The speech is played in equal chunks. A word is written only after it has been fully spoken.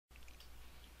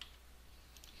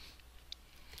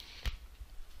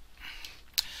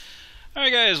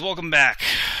Alright guys, welcome back.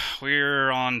 We're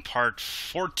on part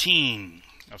 14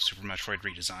 of Super Metroid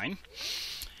Redesign.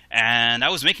 And I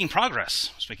was making progress.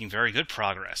 I was making very good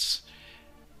progress.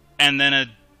 And then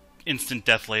an instant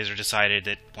death laser decided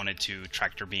it wanted to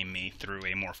tractor beam me through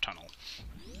a morph tunnel.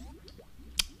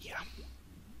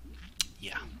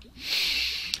 Yeah.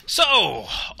 So,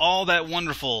 all that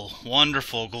wonderful,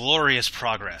 wonderful, glorious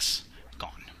progress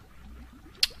gone.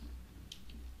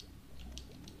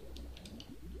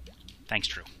 Thanks,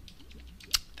 Drew.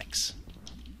 Thanks.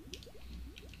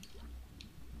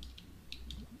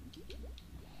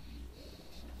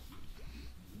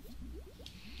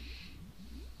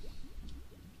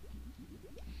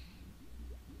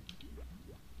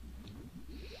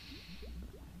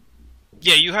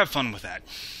 Yeah, you have fun with that.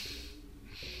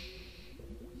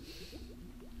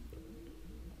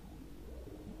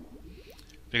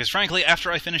 Because frankly,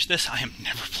 after I finish this, I am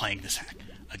never playing this hack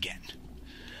again.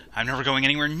 I'm never going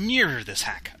anywhere near this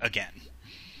hack again.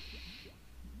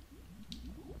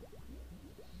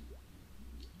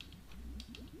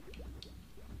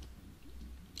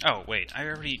 Oh, wait, I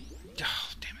already... Oh,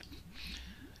 damn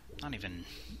it. Not even...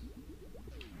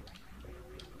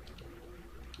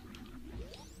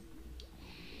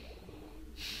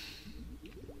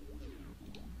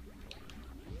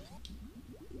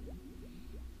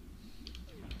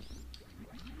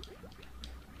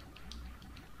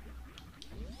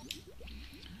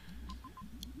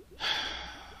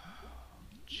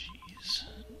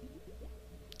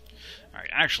 Alright,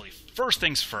 actually, first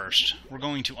things first, we're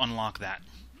going to unlock that.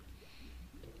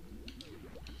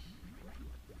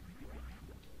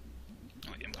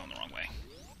 Oh, wait, I'm going the wrong way.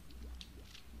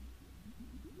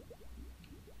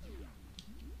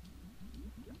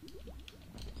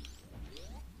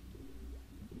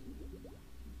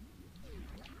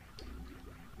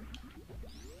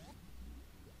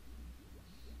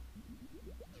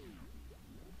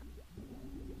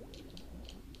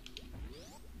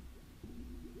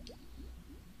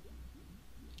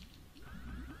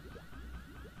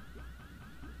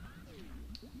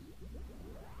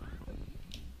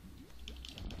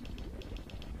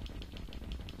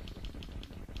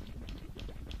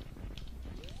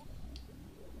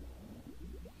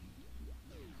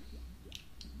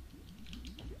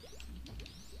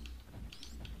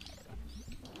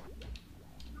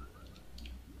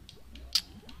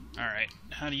 Alright,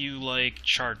 how do you, like,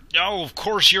 charge... Oh, of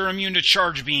course you're immune to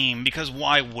charge beam, because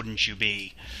why wouldn't you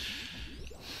be?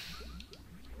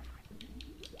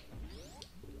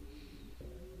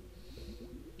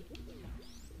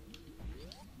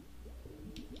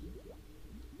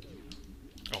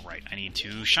 Oh, right, I need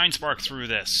to shine spark through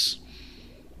this.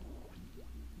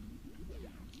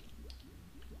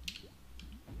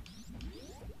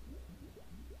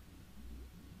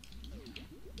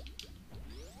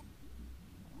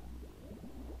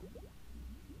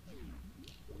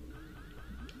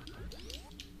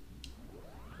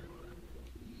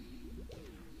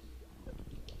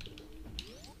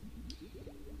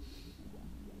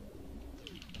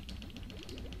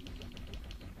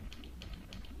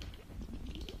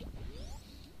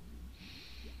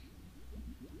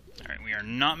 Alright, we are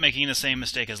not making the same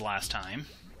mistake as last time.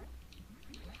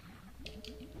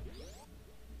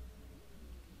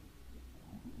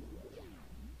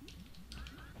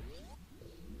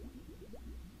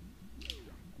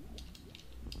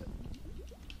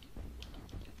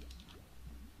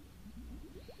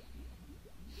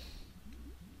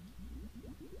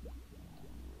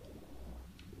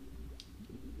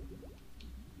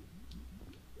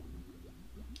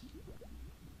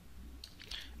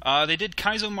 They did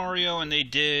Kaizo Mario, and they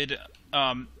did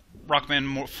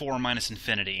Rockman 4 minus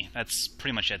Infinity. That's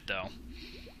pretty much it, though.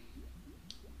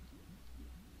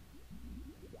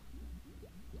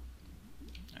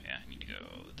 Oh yeah, I need to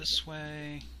go this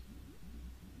way.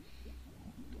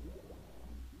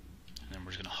 And then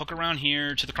we're just going to hook around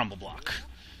here to the crumble block.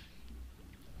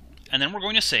 And then we're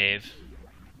going to save.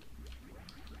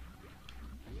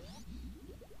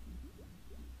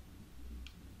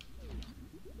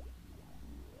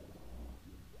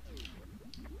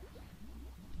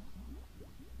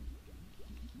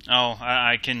 Oh,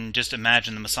 I can just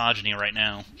imagine the misogyny right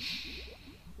now.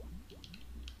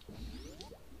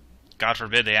 God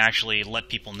forbid they actually let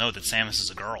people know that Samus is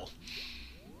a girl.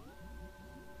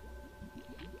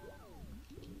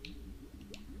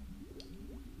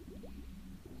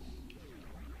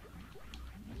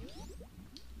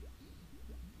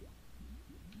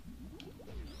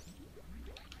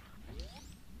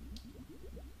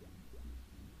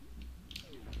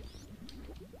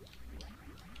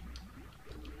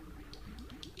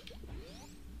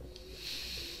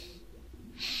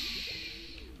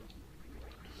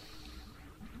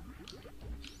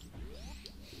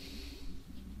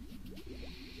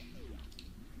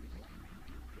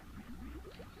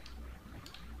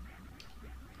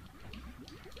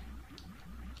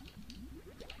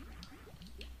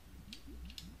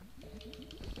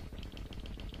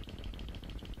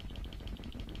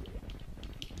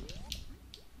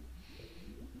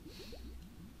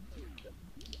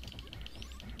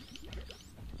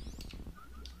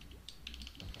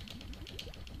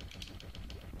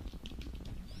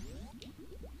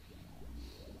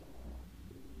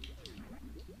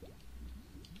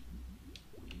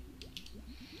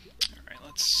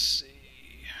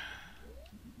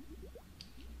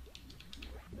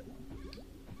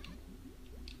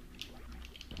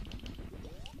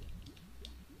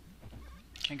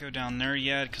 Can't go down there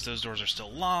yet, because those doors are still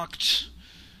locked.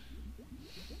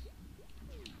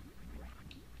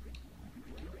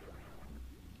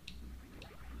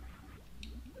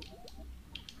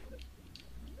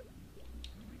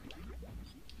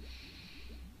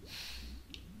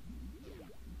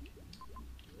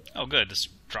 Oh, good. This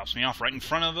drops me off right in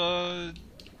front of a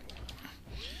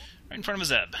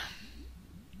Zeb.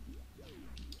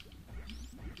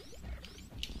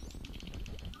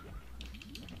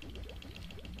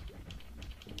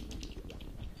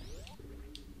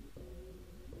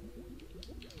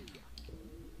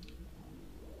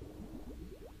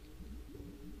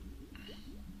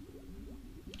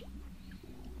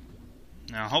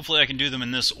 Now, hopefully I can do them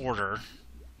in this order.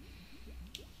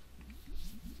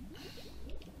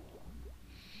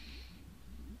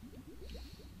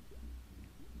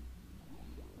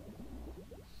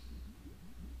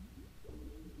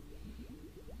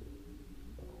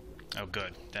 Oh,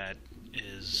 good. That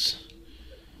is...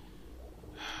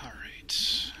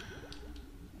 Alright.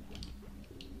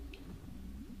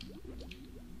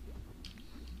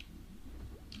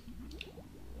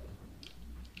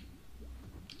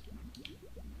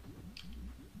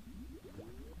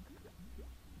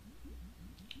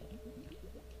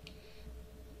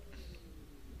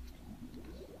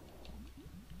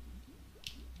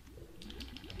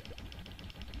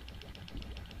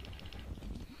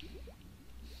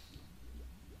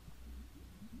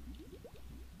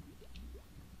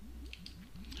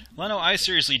 Leno, I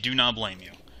seriously do not blame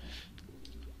you.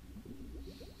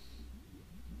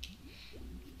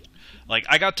 Like,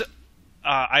 I got to...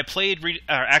 I played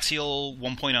Axeil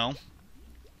 1.0,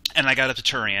 and I got up to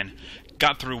Turian.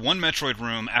 Got through one Metroid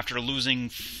room after losing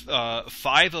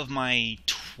 5 of my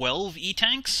 12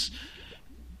 E-tanks,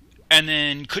 and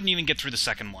then couldn't even get through the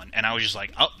second one. And I was just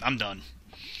like, oh, I'm done.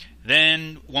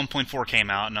 Then 1.4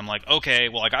 came out, and I'm like, okay,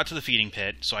 well, I got to the feeding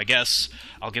pit, so I guess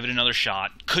I'll give it another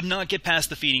shot. Could not get past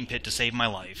the feeding pit to save my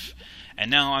life. And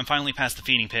now I'm finally past the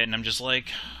feeding pit, and I'm just like,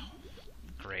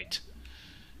 great.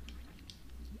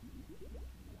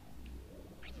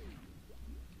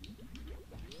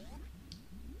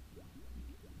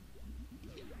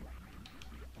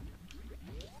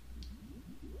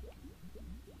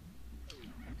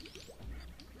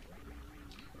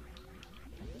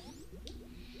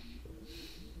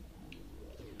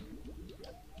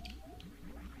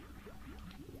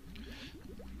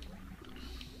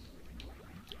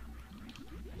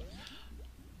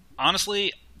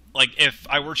 Honestly, like, if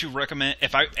I were to recommend,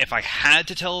 if I had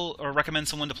to tell or recommend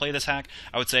someone to play this hack,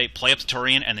 I would say play up to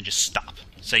Turian and then just stop.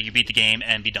 Say you beat the game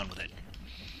and be done with it.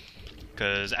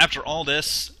 Because after all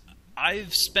this,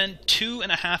 I've spent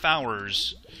 2.5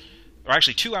 hours, or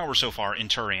actually 2 hours so far in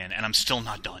Turian, and I'm still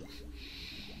not done.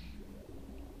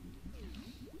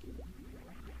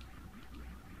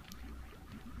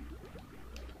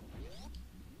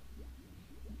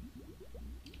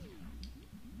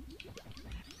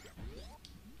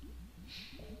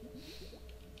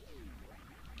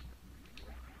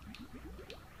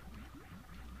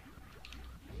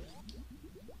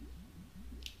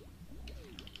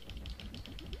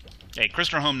 Hey,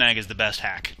 Krister Homnag is the best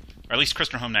hack. Or at least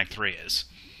Krister Homnag 3 is.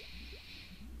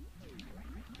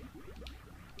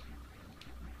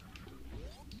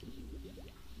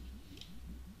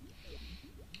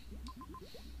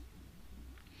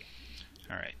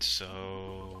 Alright,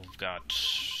 so we've got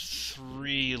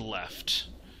 3 left.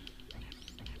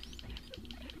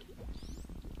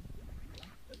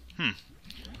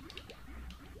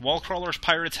 Wallcrawlers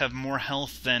pirates have more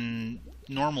health than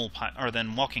normal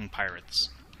than walking pirates.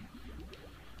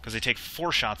 Because they take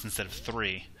 4 shots instead of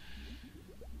 3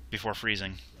 before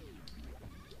freezing.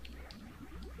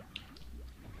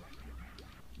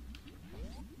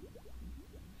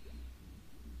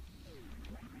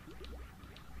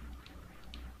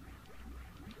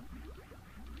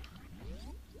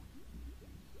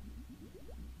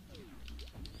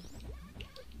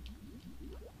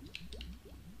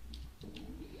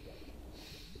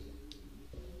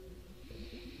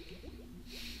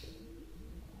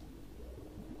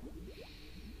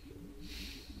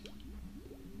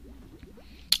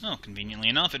 Oh, conveniently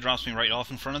enough, it drops me right off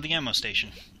in front of the ammo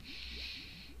station.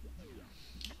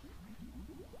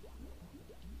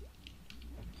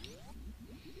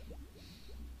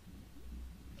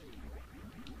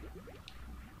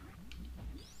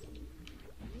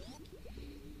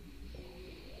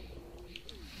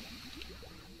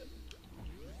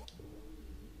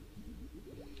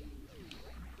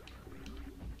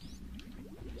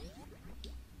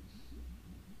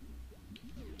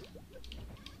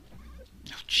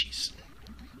 Jeez.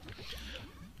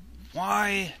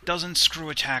 Why doesn't screw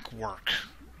attack work?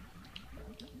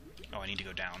 Oh, I need to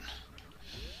go down.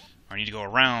 Or I need to go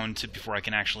around before I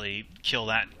can actually kill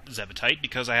that Zebetite,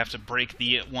 because I have to break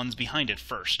the ones behind it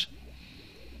first.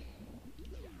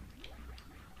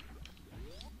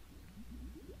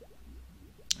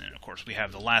 And of course we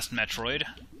have the last Metroid.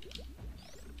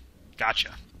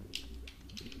 Gotcha.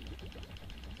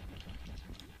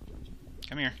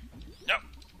 Come here. No.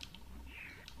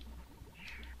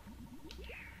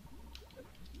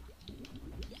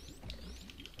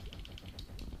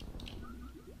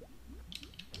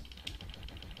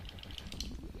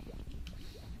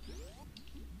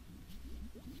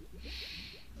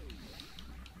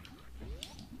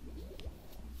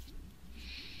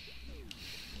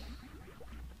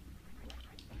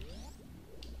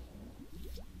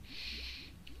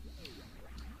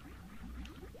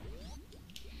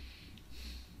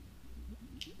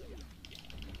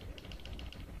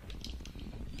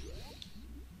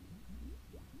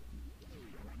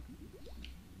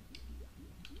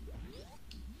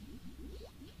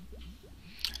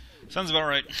 Sounds about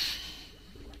right.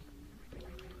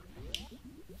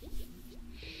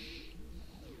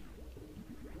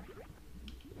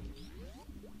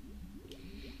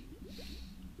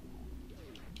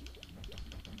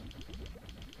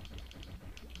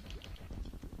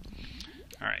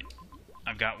 Alright.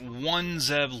 I've got one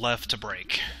Zeb left to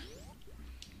break.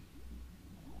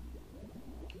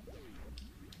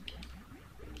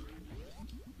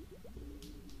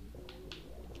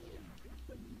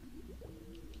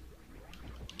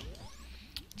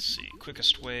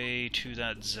 Quickest way to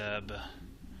that Zeb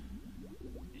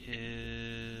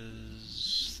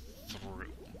is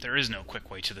through. There is no quick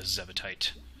way to the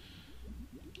Zebetite.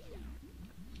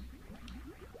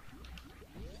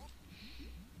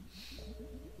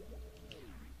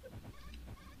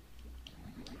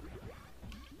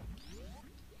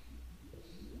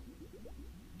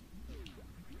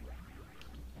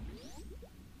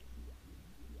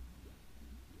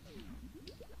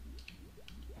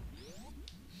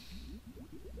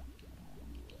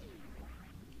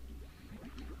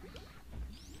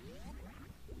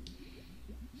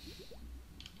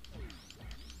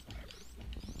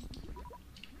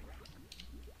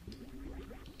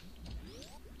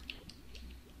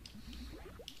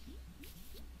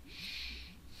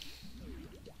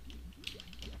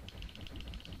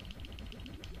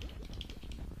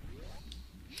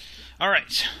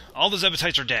 Alright, all the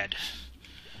Zebetites are dead.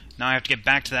 Now I have to get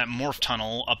back to that morph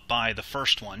tunnel up by the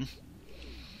first one.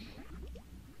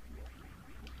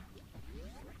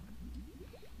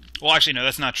 Well, actually, no,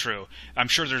 that's not true. I'm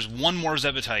sure there's one more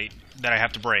Zebetite that I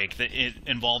have to break that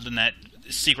involved in that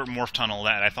secret morph tunnel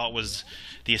that I thought was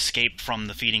the escape from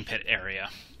the feeding pit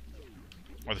area.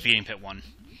 Or the feeding pit one.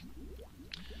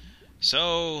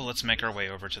 So, let's make our way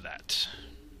over to that.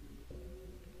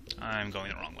 I'm going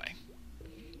the wrong way.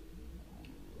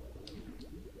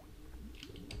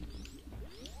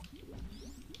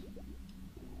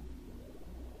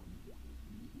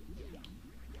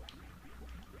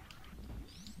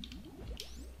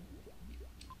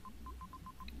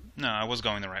 No, I was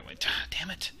going the right way.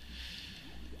 Damn it.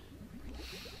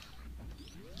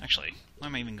 Actually, why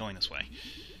am I even going this way?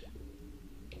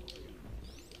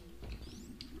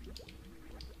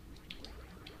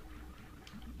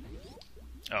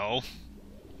 Oh.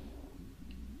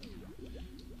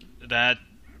 That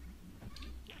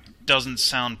doesn't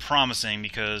sound promising,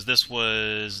 because this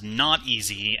was not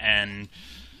easy and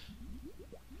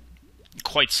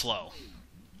quite slow.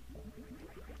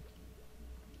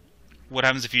 What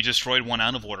happens if you destroyed one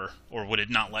out of order, or would it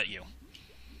not let you?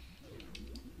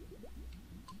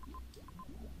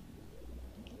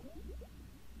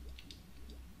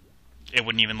 It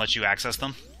wouldn't even let you access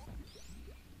them?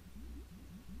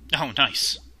 Oh,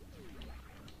 nice.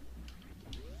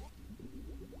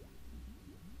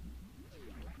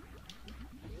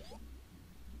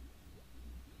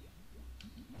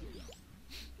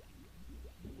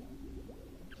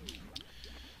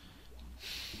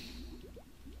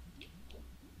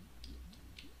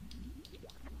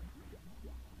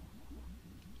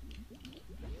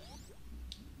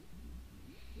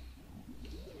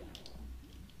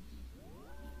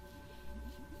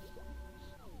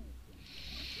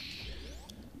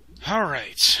 All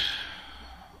right.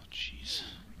 Oh, jeez.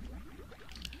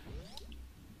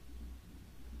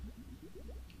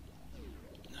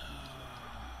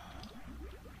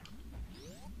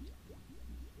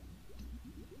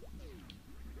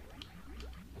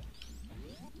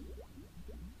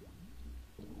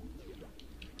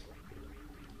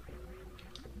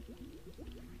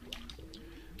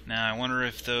 Now I wonder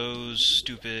if those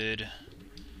stupid...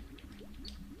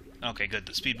 Okay, good.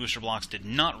 The speed booster blocks did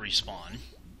not respawn.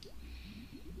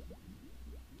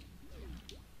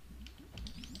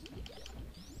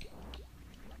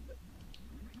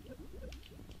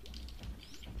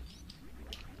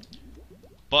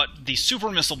 but the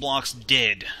super missile blocks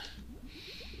did.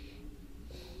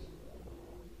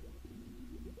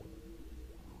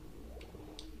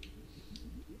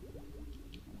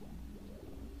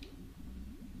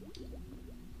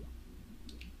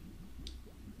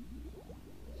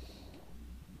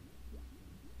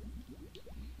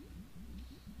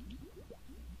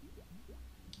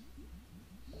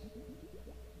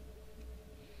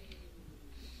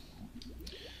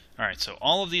 Alright, so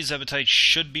all of these Zevitites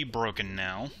should be broken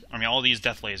now. I mean, all these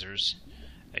death lasers.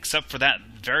 Except for that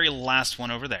very last one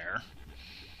over there.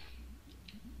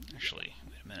 Actually,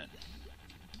 wait a minute.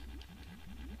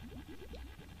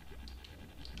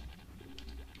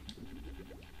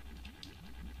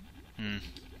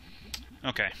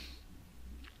 Okay.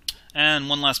 And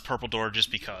one last purple door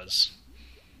just because.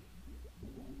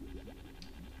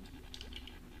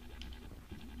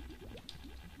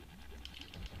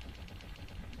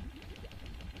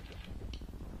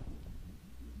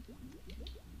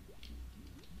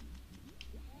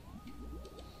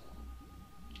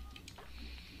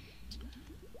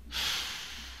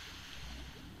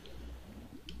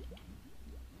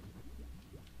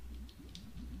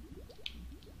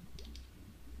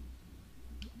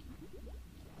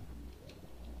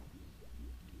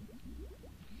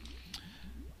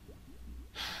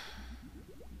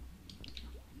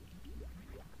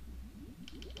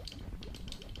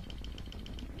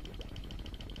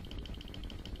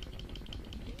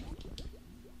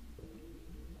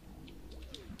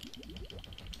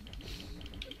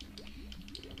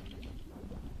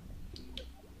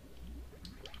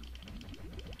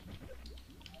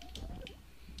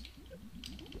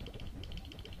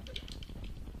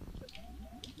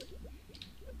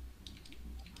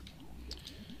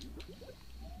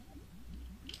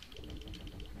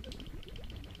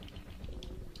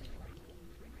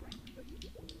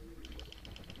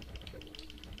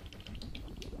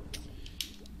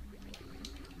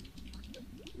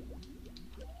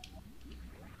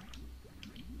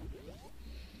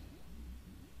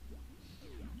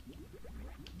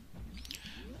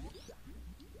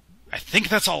 I think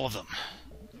that's all of them.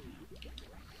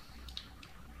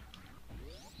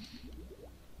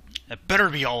 That better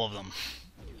be all of them.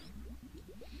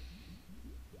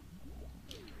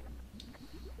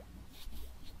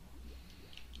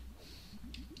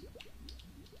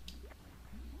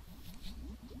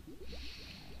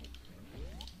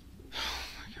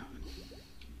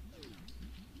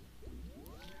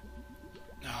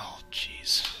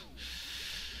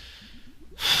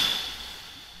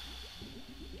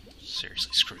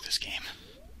 Seriously, screw this game.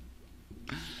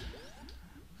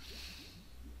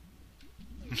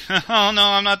 Oh no,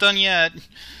 I'm not done yet.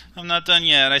 I'm not done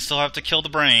yet. I still have to kill the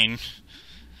brain.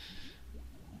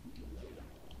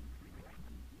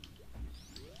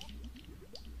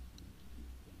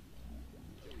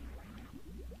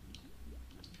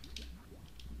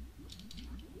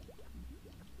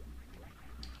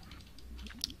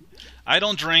 I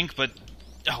don't drink, but...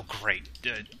 Oh, great.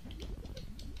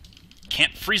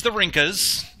 Can't freeze the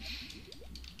Rinkas.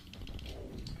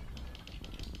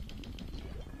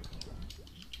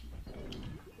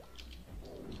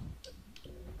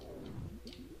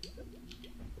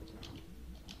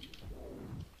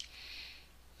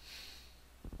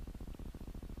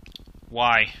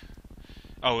 Why?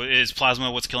 Oh, is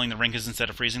plasma what's killing the Rinkas instead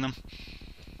of freezing them?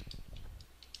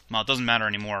 Well, it doesn't matter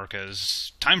anymore,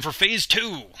 because... Time for Phase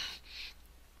 2!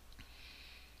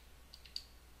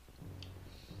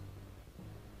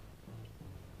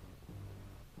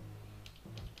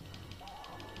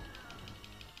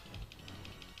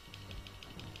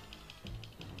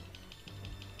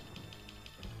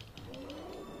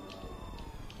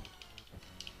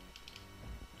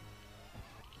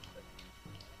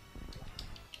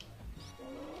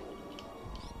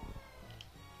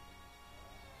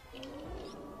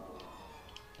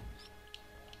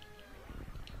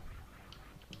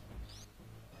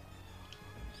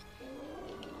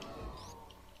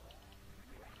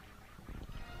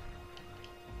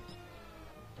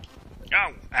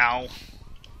 Ow! Ow!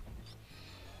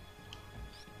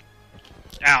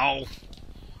 Ow!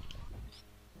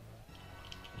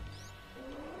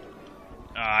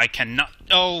 I cannot...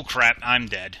 Oh, crap. I'm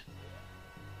dead.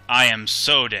 I am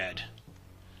so dead.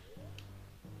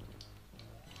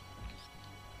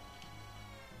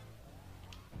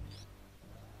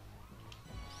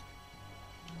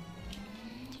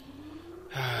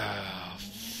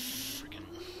 Freaking...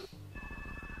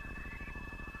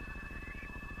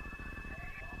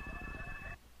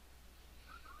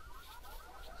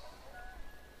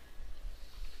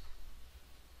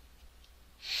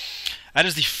 That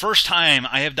is the first time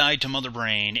I have died to Mother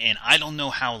Brain in I don't know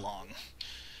how long.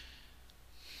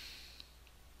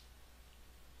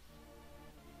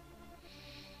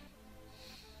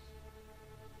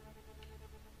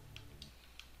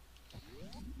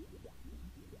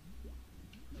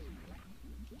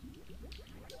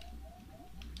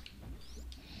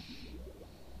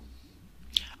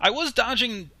 I was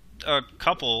dodging a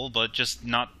couple, but just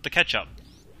not the ketchup.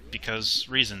 Because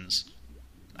reasons,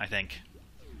 I think.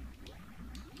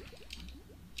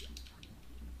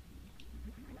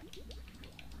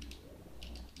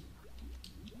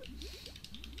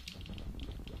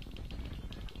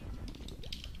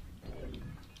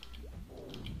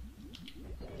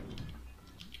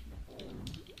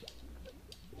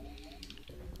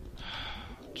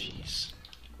 Jeez.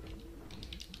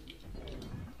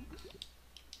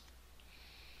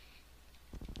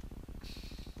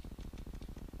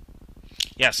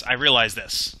 Yes, I realize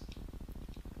this.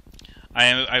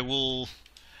 I will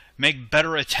make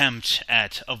better attempt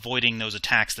at avoiding those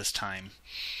attacks this time.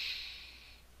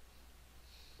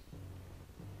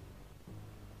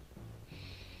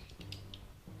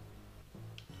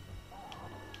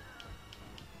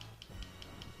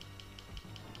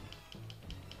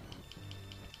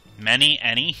 Many,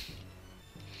 any?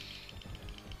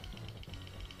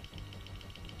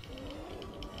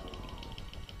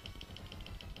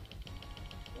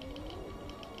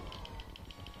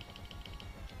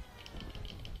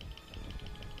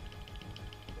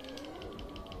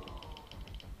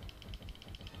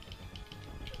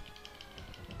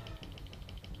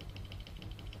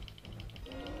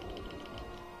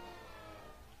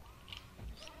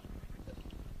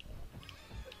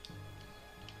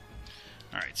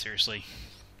 Alright, seriously.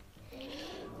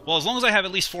 Well, as long as I have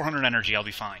at least 400 energy, I'll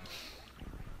be fine.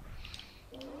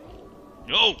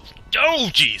 Oh! Oh,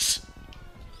 jeez!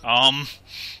 Ah!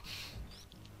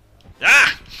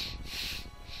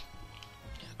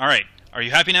 Alright, are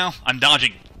you happy now? I'm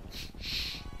dodging.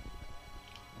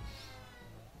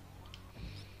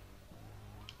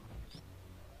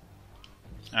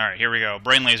 Alright, here we go.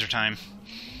 Brain laser time.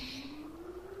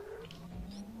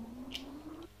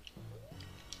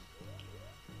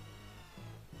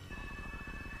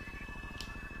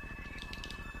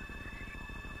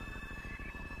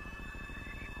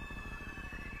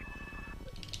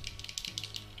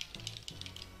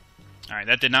 Alright,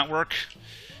 that did not work.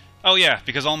 Oh yeah,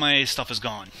 because all my stuff is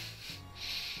gone.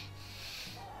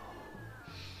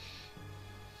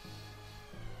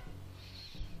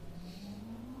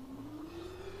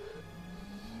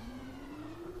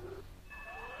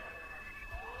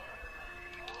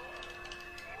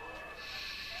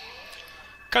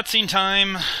 Cutscene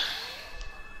time.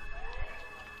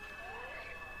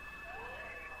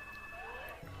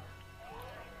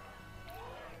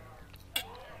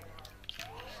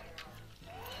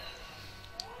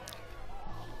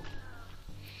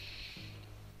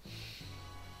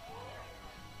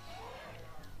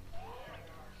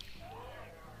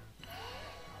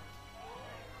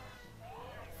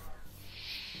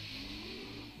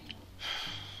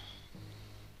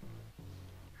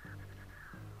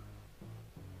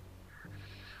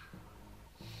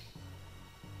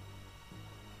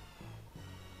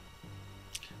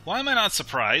 Why am I not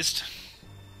surprised?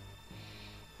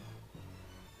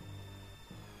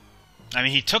 I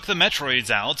mean, he took the Metroids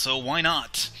out, so why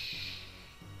not?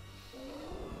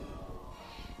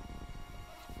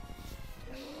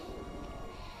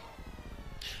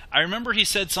 I remember he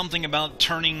said something about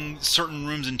turning certain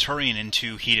rooms in Turian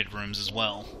into heated rooms as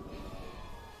well.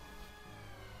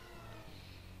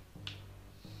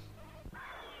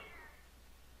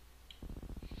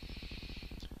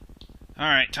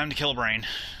 Alright, time to kill a brain.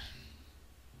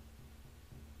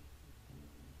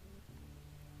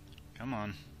 Come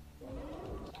on.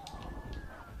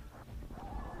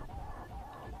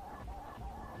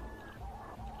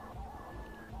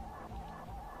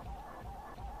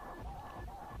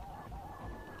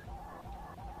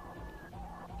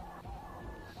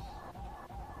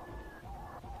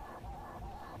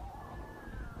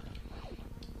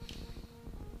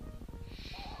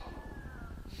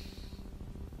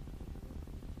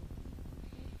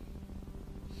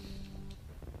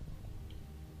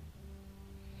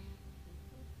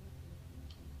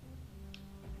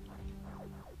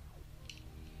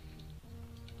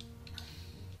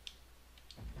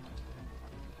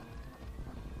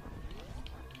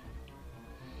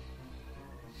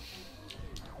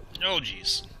 Oh,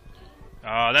 jeez.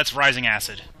 That's rising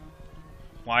acid.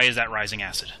 Why is that rising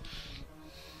acid?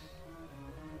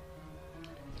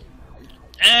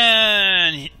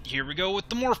 And here we go with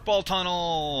the Morph Ball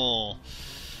Tunnel!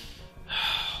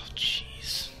 Oh,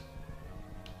 jeez.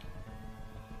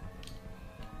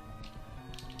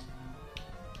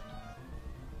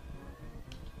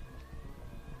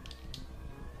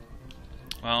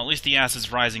 Well, at least the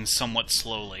acid's rising somewhat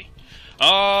slowly.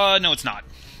 No, it's not.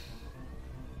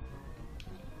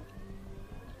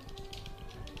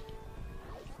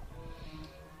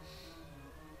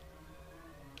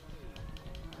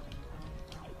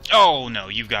 Oh, no,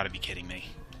 you've got to be kidding me.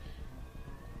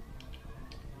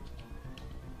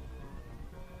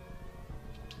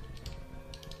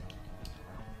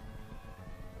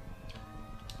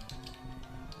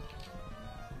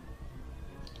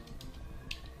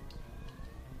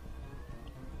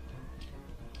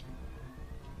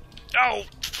 Oh,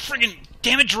 friggin'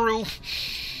 damn it, Drew!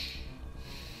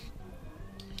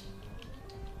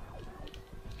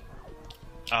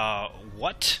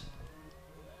 What?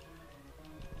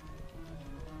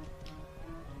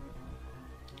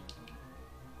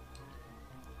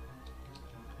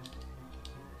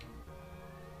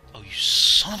 Oh, you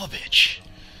son of a bitch!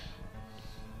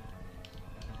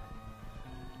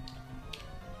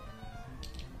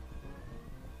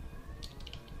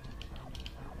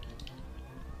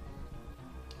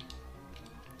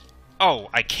 Oh,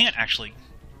 I can't actually...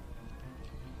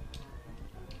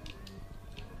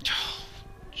 Oh,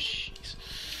 jeez.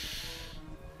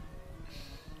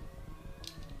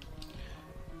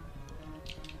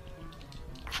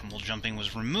 Crumble jumping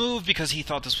was removed because he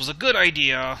thought this was a good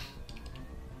idea.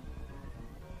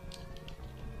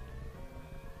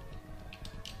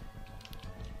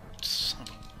 Son of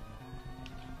a...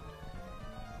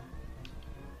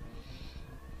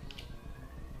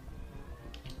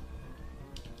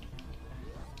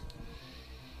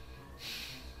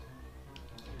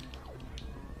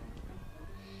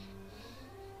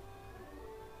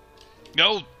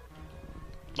 Go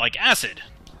like acid.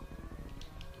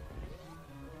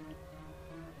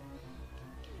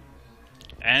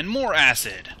 And more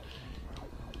acid.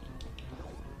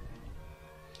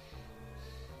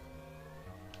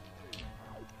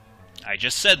 I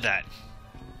just said that.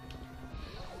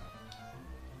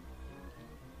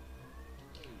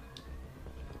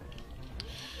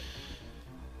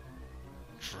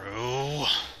 True.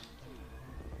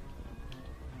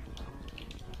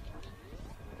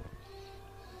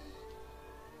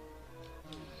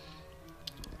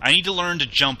 I need to learn to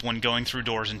jump when going through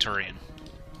doors in Turian.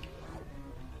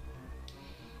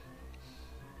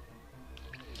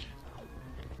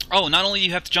 Oh, not only do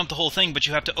you have to jump the whole thing, but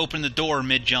you have to open the door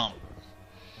mid-jump.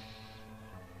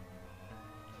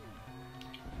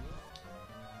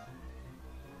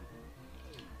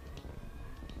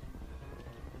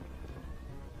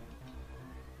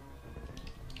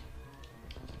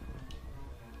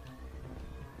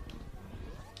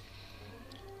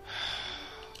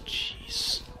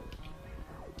 Jeez.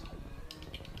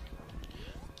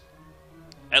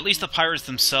 At least the pirates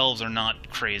themselves are not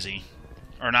crazy.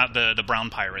 Or not the brown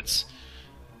pirates.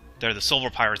 They're the silver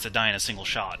pirates that die in a single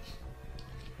shot.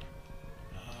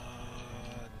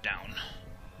 Down.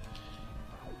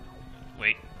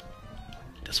 Wait.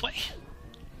 This way?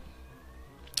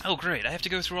 Oh, great. I have to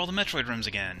go through all the Metroid rooms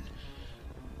again.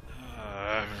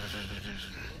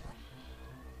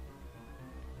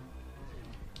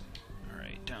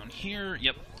 Alright, down here.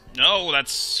 Yep. No,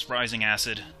 that's rising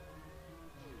acid.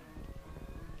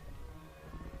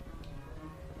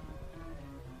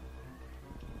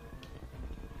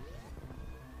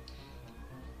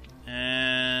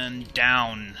 And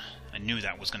down. I knew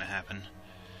that was going to happen.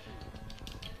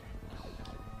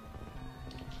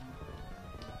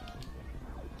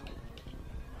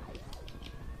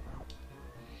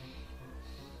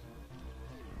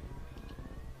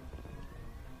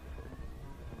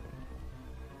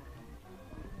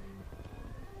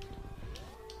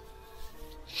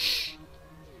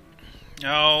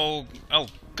 Oh,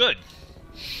 good.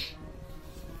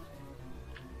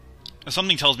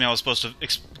 Something tells me I was supposed to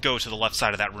go to the left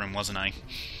side of that room, wasn't I?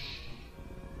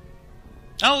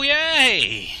 Oh,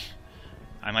 yay!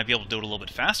 I might be able to do it a little bit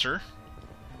faster.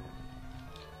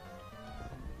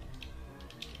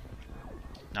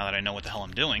 Now that I know what the hell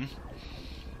I'm doing.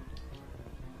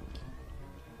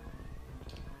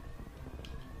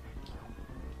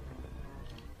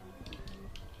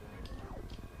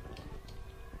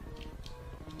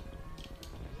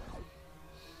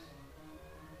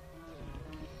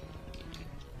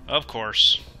 Of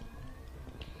course.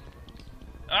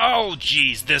 Oh,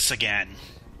 geez, this again.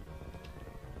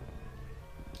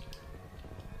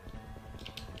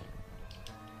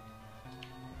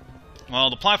 Well,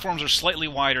 the platforms are slightly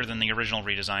wider than the original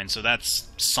redesign, so that's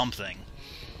something.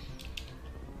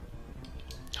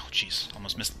 Oh, jeez,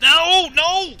 almost missed. No!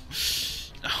 No!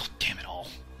 Oh, damn it all.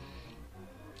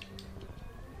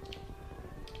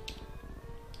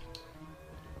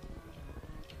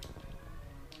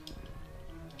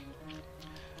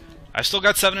 I've still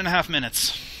got 7.5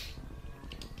 minutes.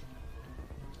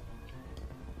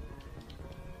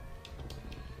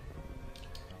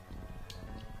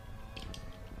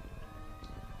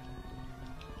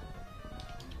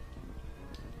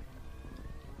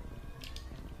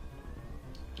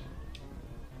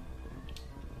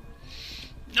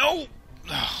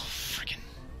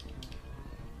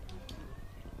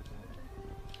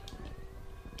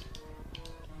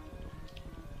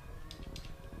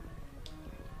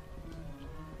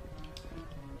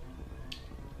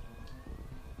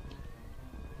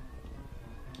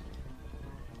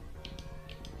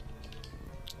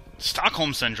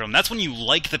 Stockholm Syndrome. That's when you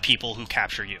like the people who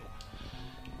capture you.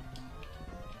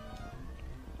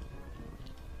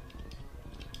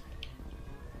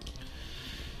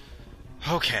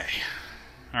 Okay.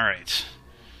 Alright.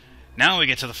 Now we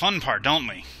get to the fun part, don't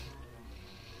we?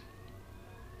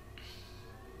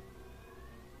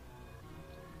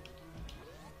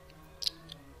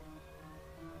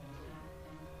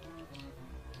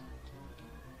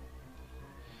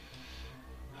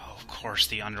 Oh, of course,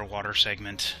 the underwater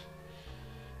segment.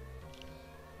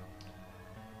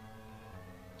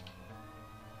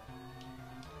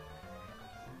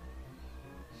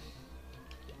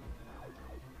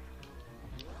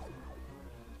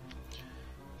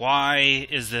 Why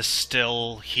is this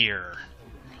still here?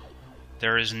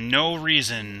 There is no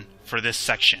reason for this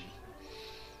section.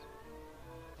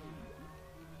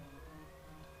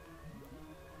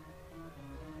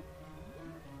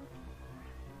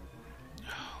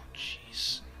 Oh,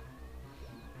 jeez.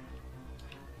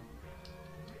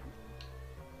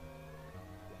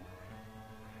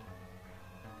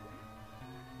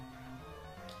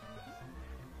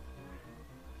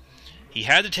 He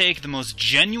had to take the most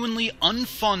genuinely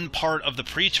unfun part of the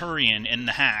Praetorian in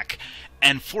the hack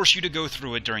and force you to go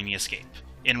through it during the escape,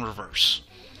 in reverse.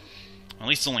 At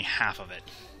least only half of it.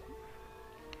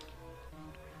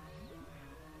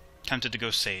 Tempted to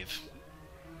go save.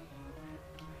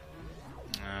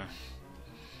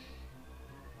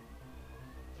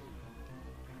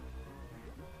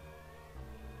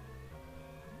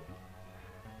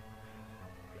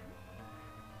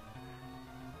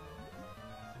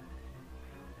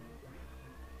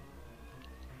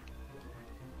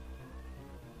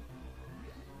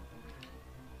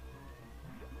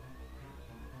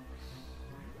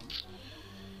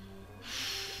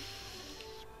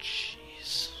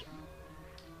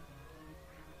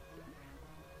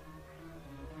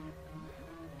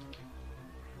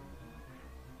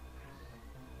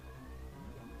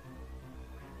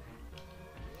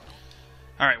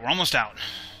 Alright, we're almost out.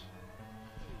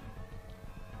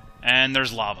 And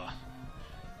there's lava.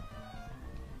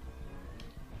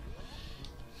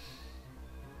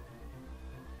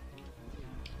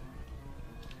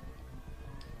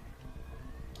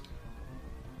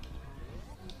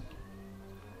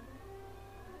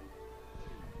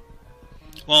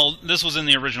 Well, this was in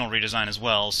the original redesign as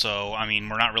well, so, I mean,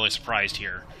 we're not really surprised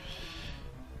here.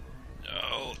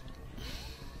 Oh.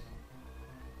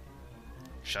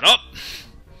 Shut up!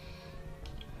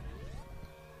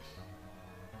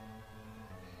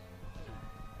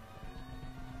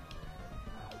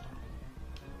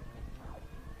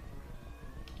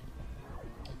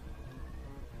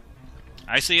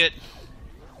 I see it.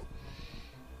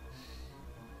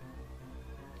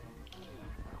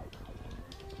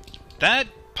 That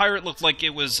pirate looked like it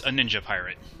was a ninja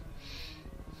pirate.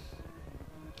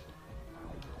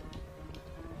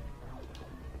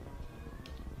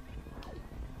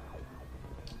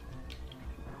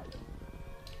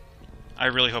 I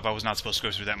really hope I was not supposed to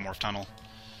go through that morph tunnel.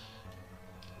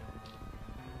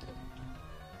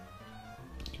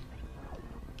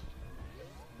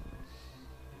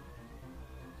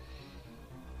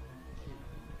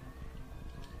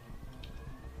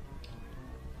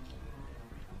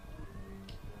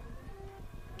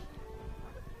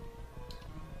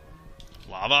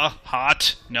 Lava?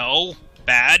 Hot? No?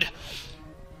 Bad?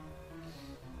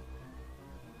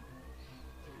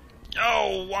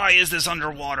 Oh, why is this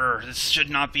underwater? This should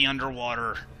not be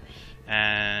underwater.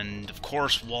 And, of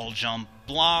course, wall jump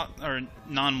block, or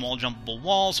non-wall jumpable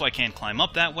wall, so I can't climb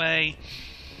up that way.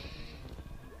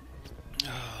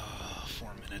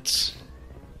 4 minutes.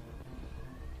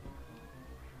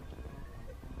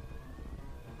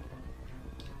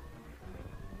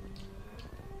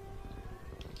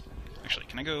 Actually,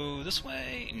 can I go this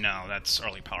way? No, that's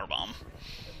early power bomb.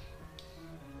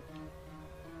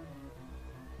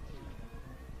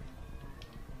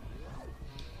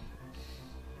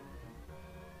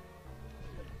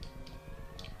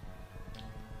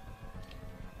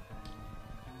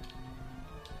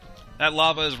 That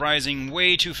lava is rising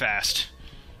way too fast.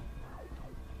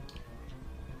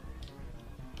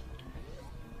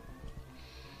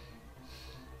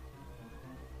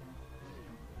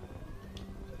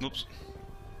 Oops.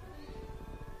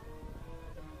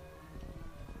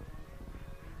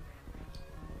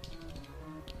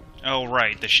 Oh,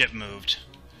 right, the ship moved.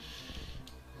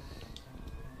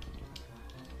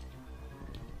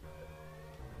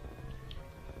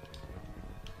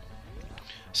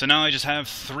 So now I just have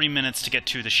 3 minutes to get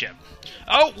to the ship.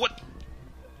 Oh, what?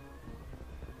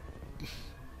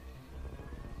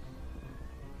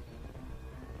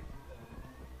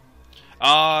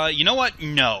 You know what?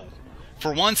 No.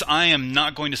 For once, I am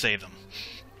not going to save them.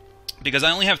 Because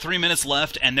I only have 3 minutes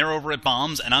left, and they're over at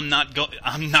bombs, and I'm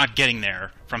not getting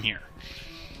there from here.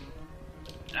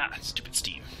 Ah, stupid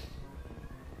Steam.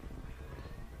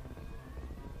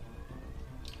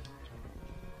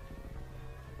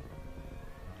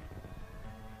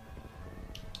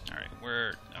 Alright,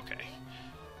 we're... okay.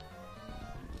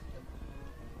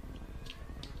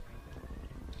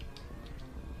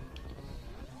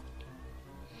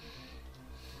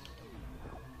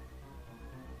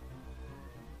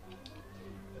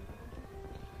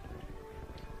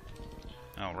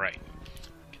 Alright.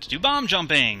 Get to do bomb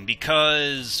jumping,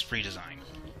 because... redesign.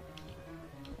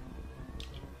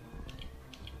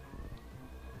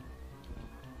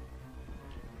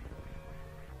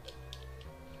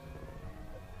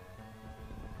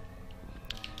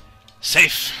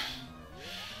 Safe!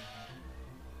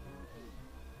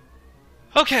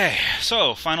 Okay,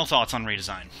 so, final thoughts on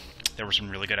redesign. There were some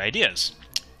really good ideas.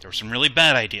 There were some really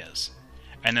bad ideas.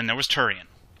 And then there was Turian.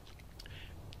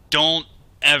 Don't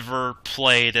ever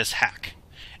play this hack.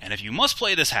 And if you must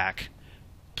play this hack,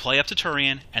 play up to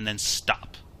Turian and then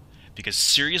stop. Because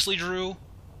seriously, Drew,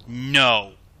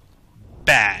 no.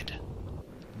 Bad.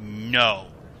 No.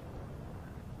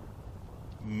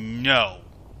 No.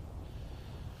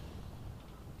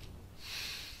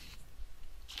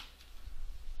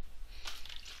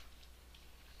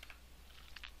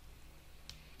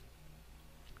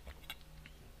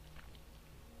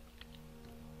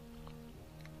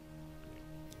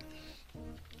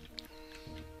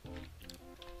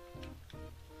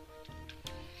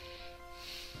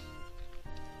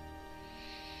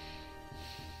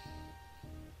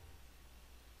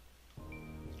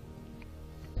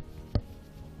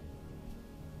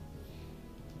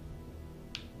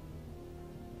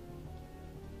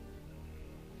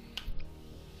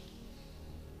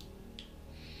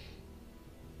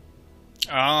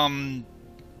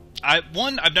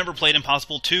 I've never played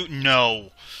Impossible. 2,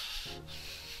 no.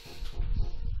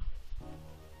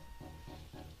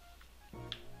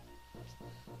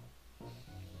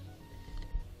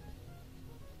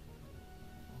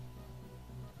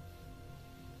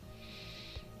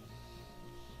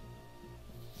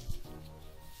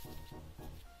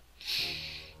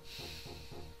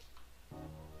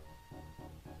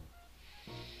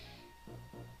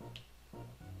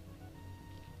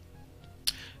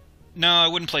 No, I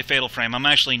wouldn't play Fatal Frame. I'm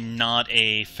actually not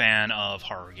a fan of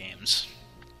horror games.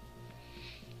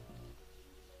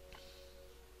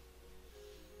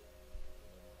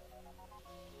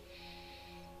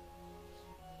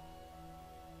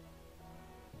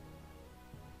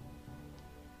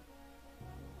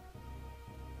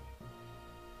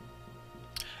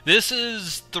 This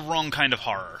is the wrong kind of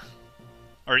horror.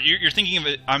 Or you're thinking of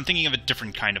it. I'm thinking of a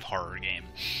different kind of horror game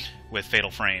with Fatal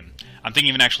Frame. I'm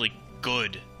thinking of an actually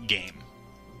good game.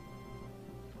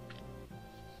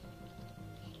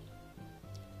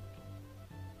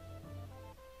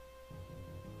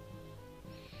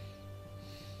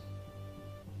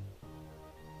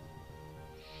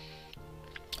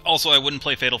 Also, I wouldn't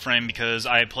play Fatal Frame because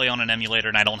I play on an emulator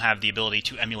and I don't have the ability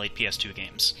to emulate PS2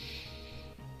 games.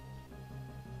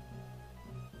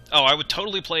 Oh, I would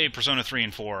totally play Persona 3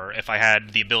 and 4 if I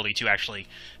had the ability to actually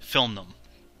film them,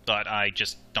 but I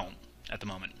just don't at the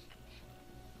moment.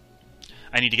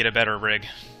 I need to get a better rig.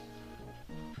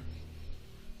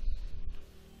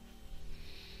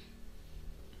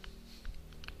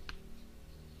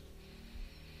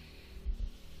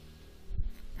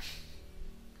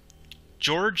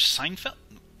 George Seinfeld?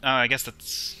 I guess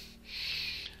that's...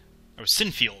 Oh,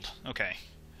 Sinfield. Okay.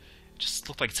 It just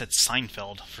looked like it said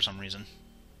Seinfeld for some reason.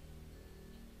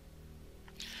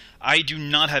 I do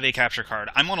not have a capture card.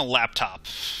 I'm on a laptop,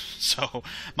 so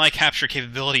my capture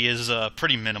capability is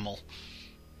pretty minimal.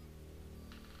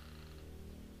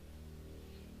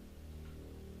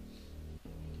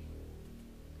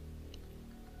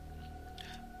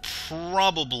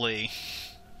 Probably.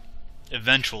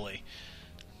 Eventually.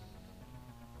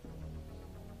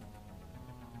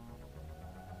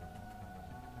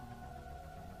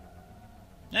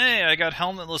 Hey, I got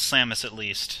Helmetless Samus at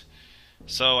least.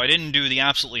 So I didn't do the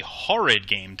absolutely horrid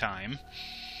game time.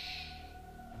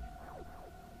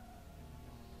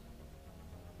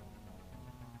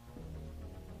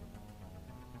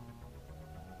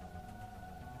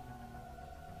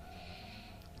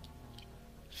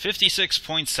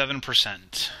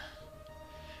 .7%.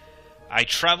 I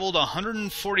traveled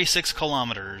 146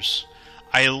 kilometers.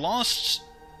 I lost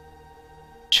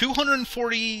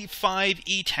 245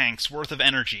 E-tanks worth of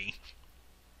energy.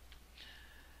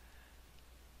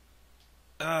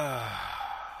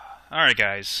 Alright,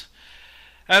 guys.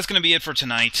 that's going to be it for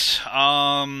tonight.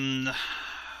 I'll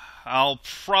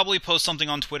probably post something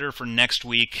on Twitter for next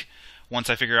week once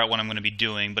I figure out what I'm going to be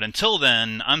doing. But until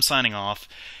then, I'm signing off.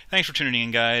 Thanks for tuning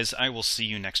in, guys. I will see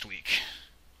you next week.